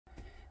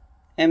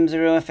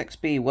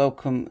M0FXB,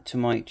 welcome to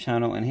my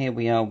channel, and here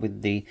we are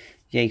with the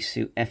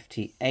Yaesu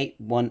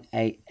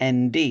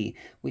FT818ND,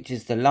 which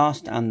is the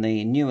last and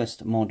the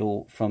newest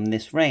model from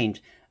this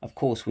range. Of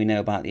course, we know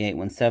about the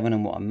 817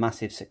 and what a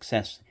massive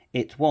success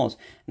it was.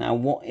 Now,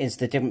 what is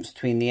the difference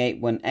between the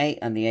 818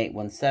 and the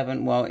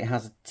 817? Well, it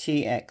has a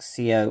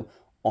TXCO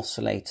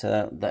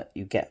oscillator that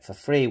you get for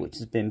free, which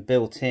has been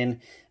built in.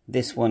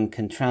 This one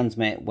can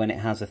transmit when it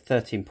has a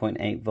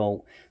 13.8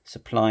 volt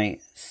supply,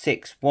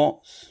 6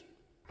 watts.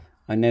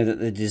 I know that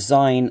the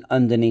design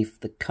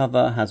underneath the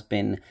cover has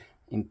been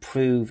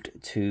improved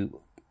to,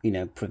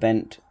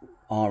 prevent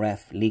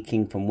RF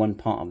leaking from one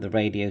part of the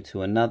radio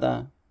to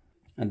another.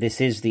 And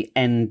this is the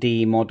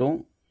ND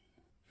model.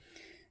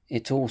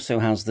 It also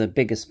has the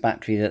biggest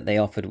battery that they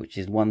offered, which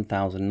is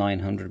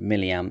 1,900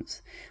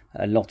 milliamps.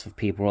 A lot of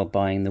people are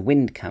buying the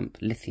WindCamp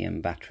lithium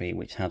battery,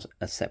 which has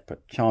a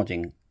separate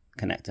charging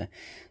connector.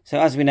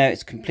 So as we know,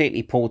 it's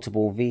completely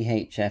portable,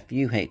 VHF,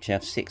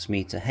 UHF, 6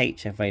 meter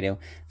HF radio.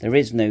 There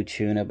is no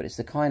tuner, but it's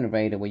the kind of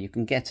radio where you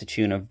can get a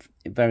tuner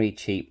very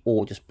cheap,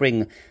 or just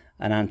bring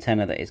an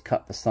antenna that is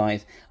cut for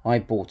size. I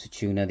bought a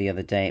tuner the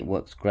other day. It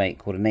works great,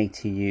 called an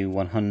ATU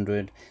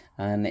 100,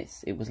 and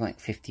it was like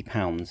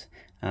 £50,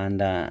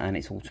 and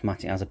it's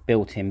automatic. It has a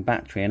built-in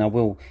battery, and I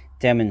will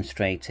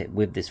demonstrate it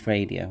with this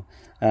radio.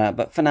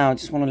 But for now, I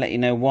just want to let you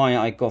know why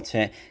I got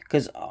it,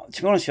 because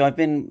to be honest with you, I've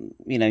been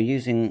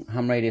using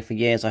ham radio for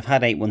years. I've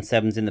had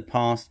 817s in the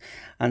past,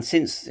 and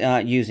since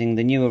using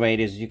the newer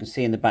radios, as you can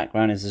see in the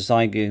background is the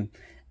Xiegu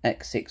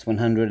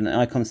X6100 and the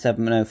Icon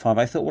 705,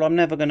 I thought, well, I'm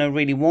never going to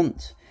really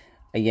want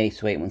a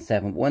Yaesu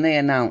 817. But when they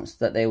announced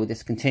that they will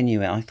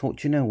discontinue it, I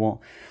thought, you know what?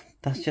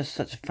 That's just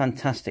such a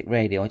fantastic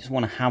radio. I just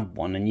want to have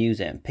one and use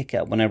it and pick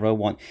it up whenever I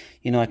want.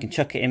 I can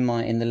chuck it in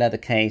the leather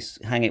case,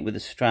 hang it with a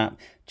strap,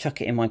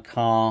 chuck it in my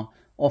car.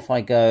 Off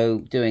I go,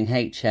 doing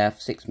HF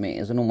 6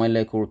 meters and all my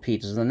local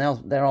repeaters. And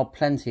there are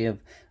plenty of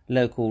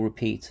local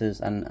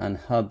repeaters and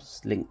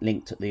hubs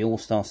linked to the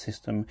All-Star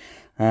system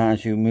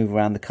as you move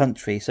around the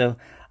country. So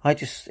I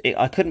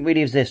couldn't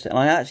really resist it. And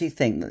I actually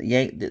think that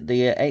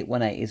the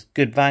 818 is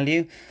good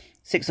value.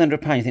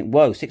 £600, you think,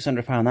 whoa,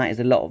 £600, that is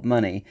a lot of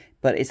money.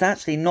 But it's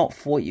actually not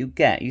for what you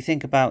get. You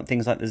think about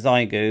things like the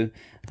Xiegu,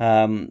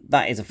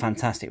 that is a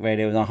fantastic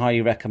radio, and I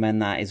highly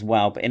recommend that as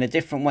well. But in a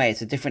different way,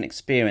 it's a different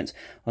experience.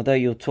 Although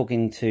you're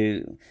talking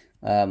to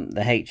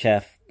the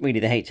HF,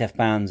 really the HF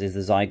bands is the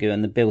Xiegu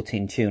and the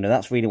built-in tuner.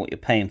 That's really what you're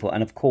paying for.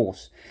 And of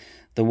course,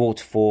 the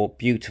waterfall,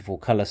 beautiful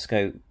colour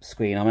scope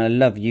screen. I mean, I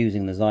love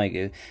using the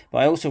Xiegu, but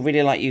I also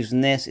really like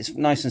using this. It's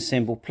nice and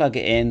simple. Plug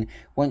it in.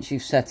 Once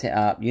you've set it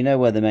up, you know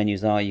where the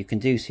menus are. You can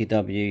do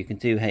CW, you can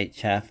do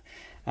HF,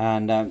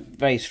 and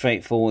very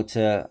straightforward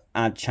to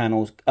add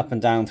channels up and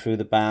down through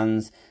the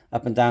bands,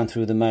 up and down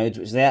through the modes,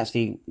 which they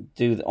actually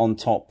do on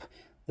top,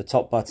 the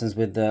top buttons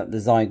with the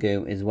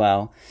Xiegu as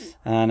well.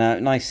 And a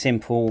nice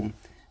simple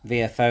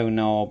VFO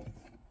knob,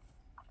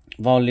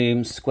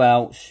 volume,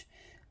 squelch,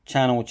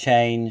 channel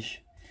change.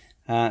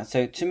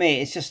 So to me,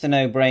 it's just a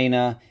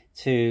no-brainer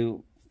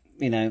to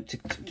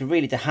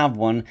really have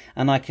one.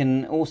 And I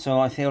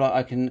feel like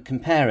I can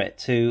compare it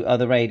to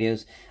other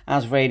radios.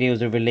 As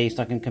radios are released,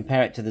 I can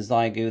compare it to the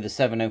Xiegu, the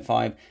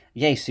 705.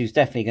 Yaesu's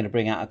definitely going to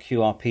bring out a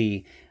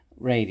QRP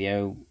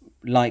radio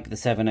like the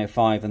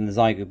 705 and the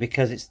Xiegu,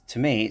 because to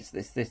me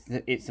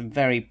it's a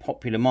very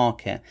popular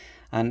market.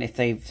 And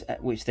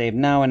which they've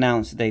now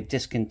announced that they've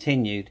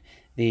discontinued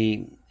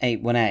the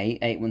 818,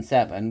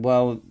 817,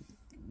 well,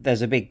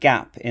 there's a big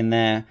gap in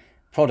their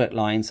product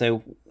line.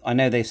 So I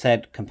know they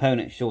said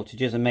component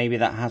shortages, and maybe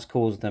that has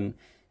caused them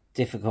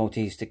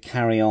difficulties to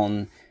carry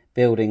on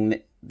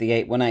building the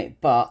 818.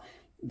 But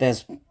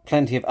there's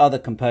plenty of other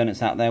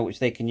components out there which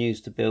they can use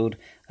to build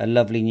a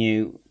lovely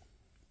new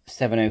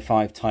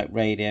 705 type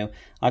radio.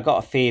 I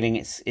got a feeling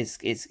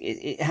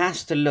it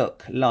has to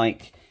look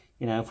like,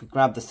 if we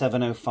grab the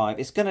 705,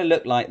 it's going to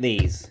look like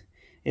these,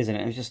 isn't it?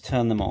 Let me just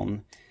turn them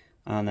on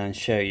and then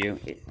show you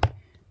it.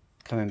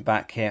 Coming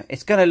back here,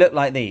 it's going to look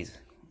like these.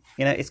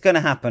 It's going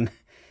to happen,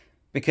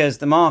 because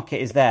the market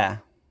is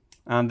there,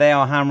 and they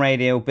are ham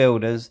radio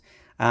builders,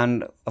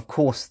 and of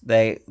course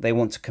they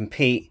want to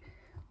compete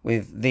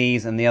with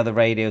these and the other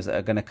radios that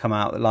are going to come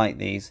out like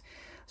these.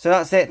 So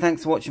that's it.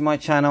 Thanks for watching my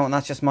channel, and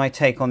that's just my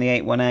take on the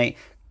 818.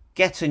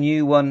 Get a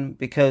new one,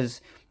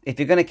 because if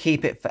you're going to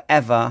keep it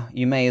forever,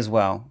 you may as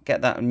well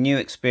get that new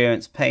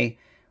experience. Pay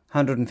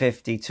 £150,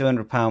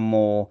 £200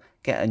 more,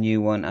 get a new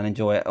one and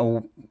enjoy it.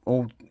 Or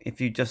if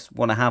you just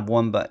want to have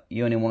one, but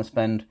you only want to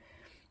spend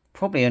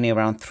probably only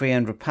around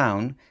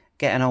 £300,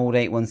 get an old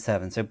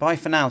 817. So bye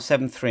for now,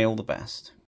 7.3, all the best.